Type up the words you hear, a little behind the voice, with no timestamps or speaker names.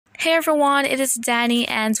Hey everyone, it is Dani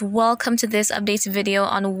and welcome to this update video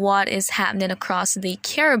on what is happening across the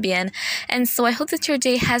Caribbean. And so I hope that your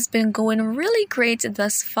day has been going really great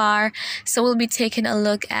thus far. So we'll be taking a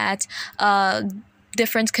look at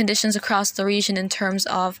different conditions across the region in terms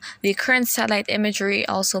of the current satellite imagery,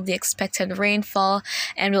 also the expected rainfall,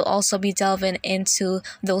 and we'll also be delving into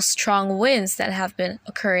those strong winds that have been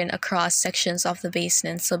occurring across sections of the basin.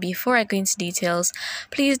 And so before I go into details,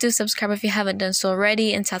 please do subscribe if you haven't done so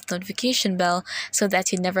already and tap the notification bell so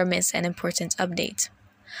that you never miss an important update.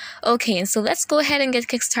 Okay, and so let's go ahead and get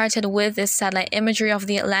kickstarted with this satellite imagery of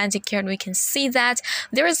the Atlantic here, and we can see that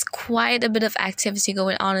there is quite a bit of activity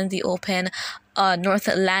going on in the open North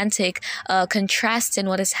Atlantic, contrasting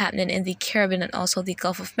what is happening in the Caribbean and also the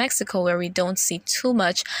Gulf of Mexico, where we don't see too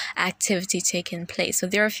much activity taking place. So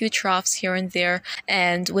there are a few troughs here and there,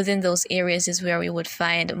 and within those areas is where we would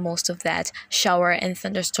find most of that shower and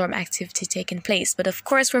thunderstorm activity taking place. But of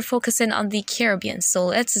course, we're focusing on the Caribbean. So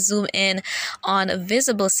let's zoom in on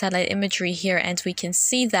visible satellite imagery here, and we can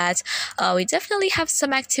see that we definitely have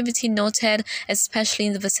some activity noted, especially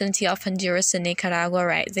in the vicinity of Honduras and Nicaragua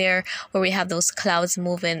right there, where we have those clouds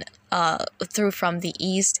moving through from the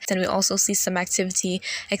east. Then we also see some activity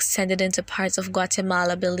extended into parts of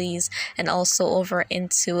Guatemala, Belize, and also over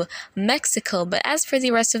into Mexico. But as for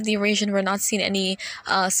the rest of the region, we're not seeing any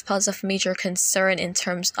spells of major concern in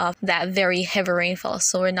terms of that very heavy rainfall.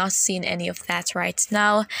 So we're not seeing any of that right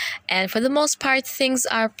now. And for the most part, things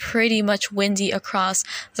are pretty much windy across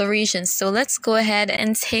the region. So let's go ahead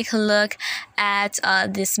and take a look at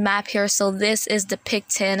this map here. So this is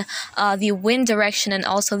depicting the wind direction, and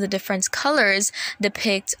also the different colors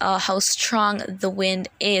depict how strong the wind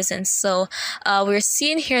is. And so we're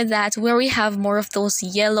seeing here that where we have more of those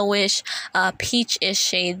yellowish, peachish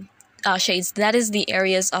shades, that is the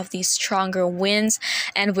areas of the stronger winds,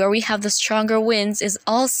 and where we have the stronger winds is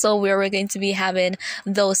also where we're going to be having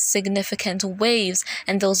those significant waves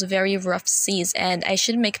and those very rough seas. And I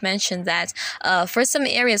should make mention that for some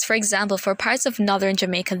areas, for example, for parts of northern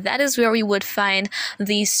Jamaica, that is where we would find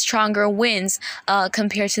the stronger winds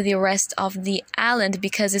compared to the rest of the island,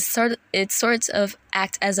 because it sort of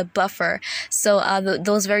act as a buffer. So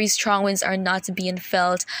those very strong winds are not being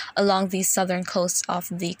felt along the southern coast of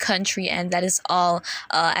the country, and that is all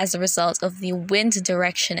as a result of the wind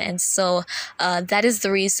direction. And so that is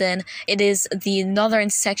the reason it is the northern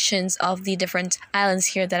sections of the different islands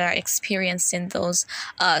here that are experiencing those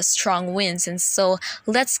strong winds. And so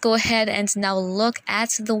let's go ahead and now look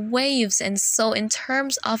at the waves. And so in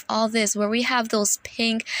terms of all this, where we have those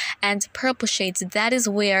pink and purple shades, that is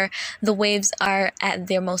where the waves are at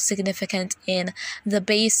their most significant in the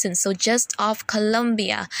basin, so just off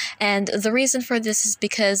Colombia. And the reason for this is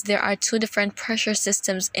because there are two different pressure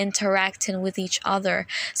systems interacting with each other.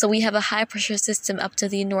 So we have a high pressure system up to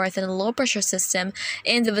the north and a low pressure system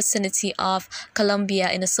in the vicinity of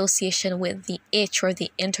Colombia in association with the ITCH, or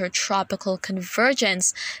the Intertropical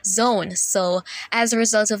Convergence Zone. So as a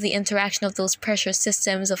result of the interaction of those pressure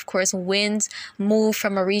systems, of course, winds move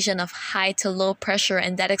from a region of high to low pressure,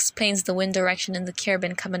 and that explains the wind direction in the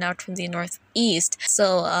Caribbean coming out from the northeast.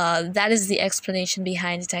 So that is the explanation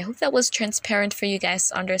behind it. I hope that was transparent for you guys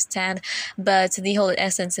to understand, but the whole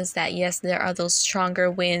essence is that yes, there are those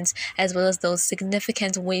stronger winds as well as those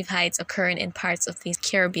significant wave heights occurring in parts of the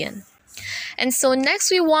Caribbean. And so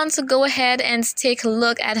next we want to go ahead and take a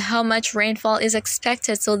look at how much rainfall is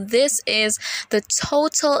expected. So this is the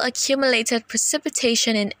total accumulated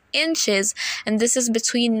precipitation in inches, and this is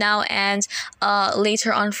between now and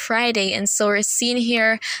later on Friday. And so we're seeing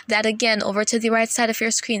here that, again, over to the right side of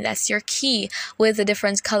your screen, that's your key with the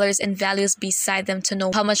different colors and values beside them to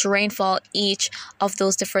know how much rainfall each of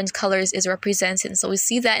those different colors is representing. So we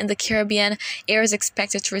see that in the Caribbean, areas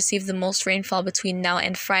expected to receive the most rainfall between now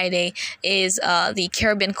and Friday is the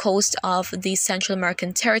Caribbean coast of the Central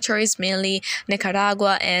American territories, mainly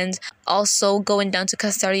Nicaragua, and also going down to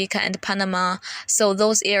Costa Rica and Panama. So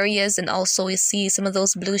those areas, and also we see some of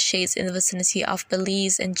those blue shades in the vicinity of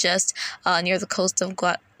Belize and just near the coast of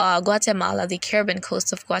Guatemala, the Caribbean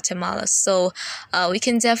coast of Guatemala. So we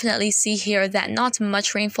can definitely see here that not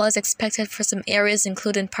much rainfall is expected for some areas,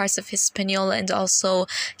 including parts of Hispaniola and also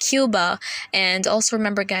Cuba. And also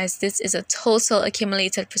remember, guys, this is a total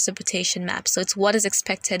accumulated precipitation map, so it's what is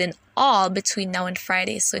expected in all between now and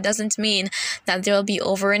Friday. So it doesn't mean that there will be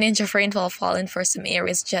over an inch of rainfall falling for some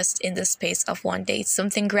areas just in the space of one day. It's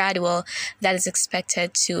something gradual that is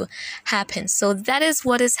expected to happen. So that is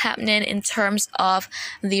what is happening in terms of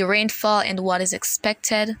the rainfall and what is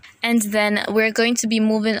expected. And then we're going to be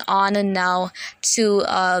moving on now to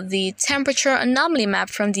the temperature anomaly map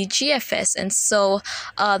from the GFS. And so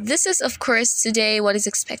this is, of course, today what is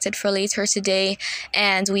expected for later today.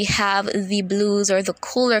 And we have the blues, or the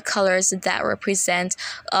cooler colors, that represent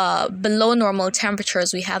below normal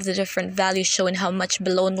temperatures. We have the different values showing how much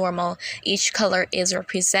below normal each color is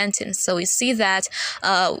representing. So we see that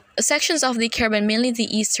sections of the Caribbean, mainly the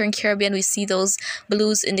Eastern Caribbean, we see those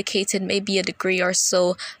blues indicated maybe a degree or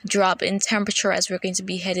so drop in temperature as we're going to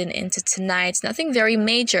be heading into tonight. Nothing very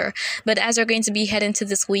major, but as we're going to be heading to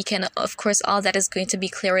this weekend, of course, all that is going to be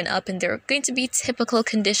clearing up, and there are going to be typical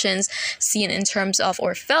conditions seen in terms of,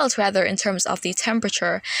 or felt rather, in terms of the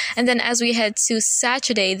temperature. And then as we head to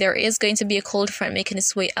Saturday, there is going to be a cold front making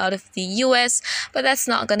its way out of the US, but that's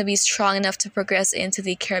not going to be strong enough to progress into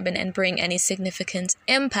the Caribbean and bring any significant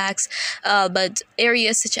impacts. But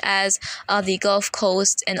areas such as the Gulf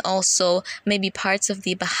Coast and also maybe parts of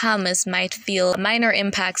the Bahamas might feel minor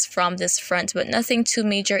impacts from this front, but nothing too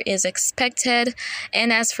major is expected.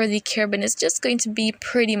 And as for the Caribbean, it's just going to be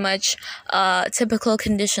pretty much typical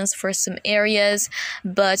conditions for some areas,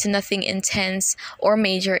 but nothing intense or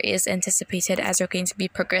major is anticipated as we're going to be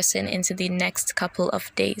progressing into the next couple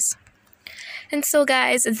of days. And so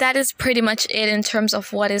guys, that is pretty much it in terms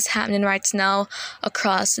of what is happening right now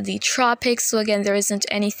across the tropics. So again, there isn't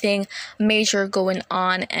anything major going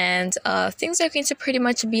on, and things are going to pretty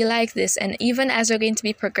much be like this. And even as we're going to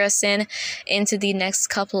be progressing into the next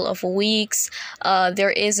couple of weeks,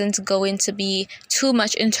 there isn't going to be too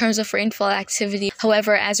much in terms of rainfall activity.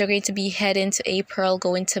 However, as we're going to be heading to April,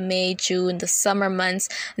 going to May, June, the summer months,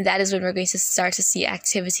 that is when we're going to start to see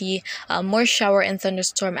activity, more shower and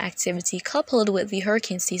thunderstorm activity, coupled with the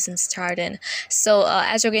hurricane season starting. So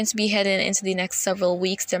as we're going to be heading into the next several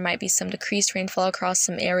weeks, there might be some decreased rainfall across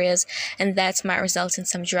some areas, and that might result in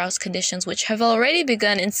some drought conditions, which have already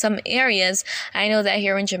begun in some areas. I know that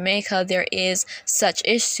here in Jamaica there is such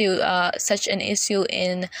an issue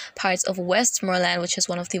in parts of Westmoreland, which is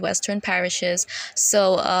one of the western parishes.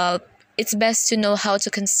 So it's best to know how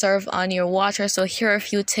to conserve on your water. So here are a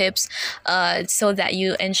few tips so that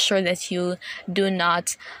you ensure that you do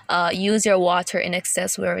not use your water in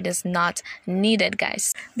excess where it is not needed,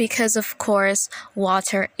 guys. Because of course,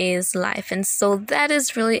 water is life. And so that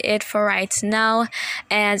is really it for right now.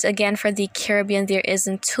 And again, for the Caribbean, there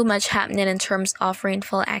isn't too much happening in terms of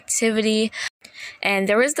rainfall activity. And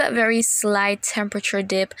there is that very slight temperature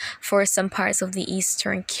dip for some parts of the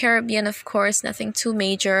Eastern Caribbean, of course, nothing too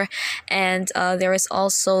major. And there are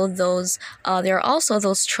also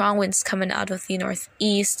those strong winds coming out of the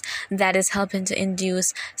northeast that is helping to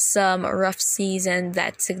induce some rough seas and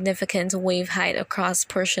that significant wave height across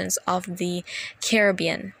portions of the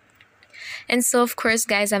Caribbean. And so, of course,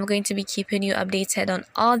 guys, I'm going to be keeping you updated on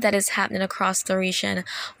all that is happening across the region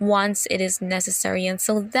once it is necessary. And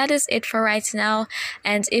so that is it for right now.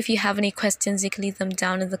 And if you have any questions, you can leave them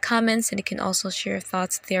down in the comments, and you can also share your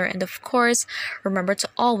thoughts there. And of course, remember to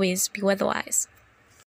always be weatherwise.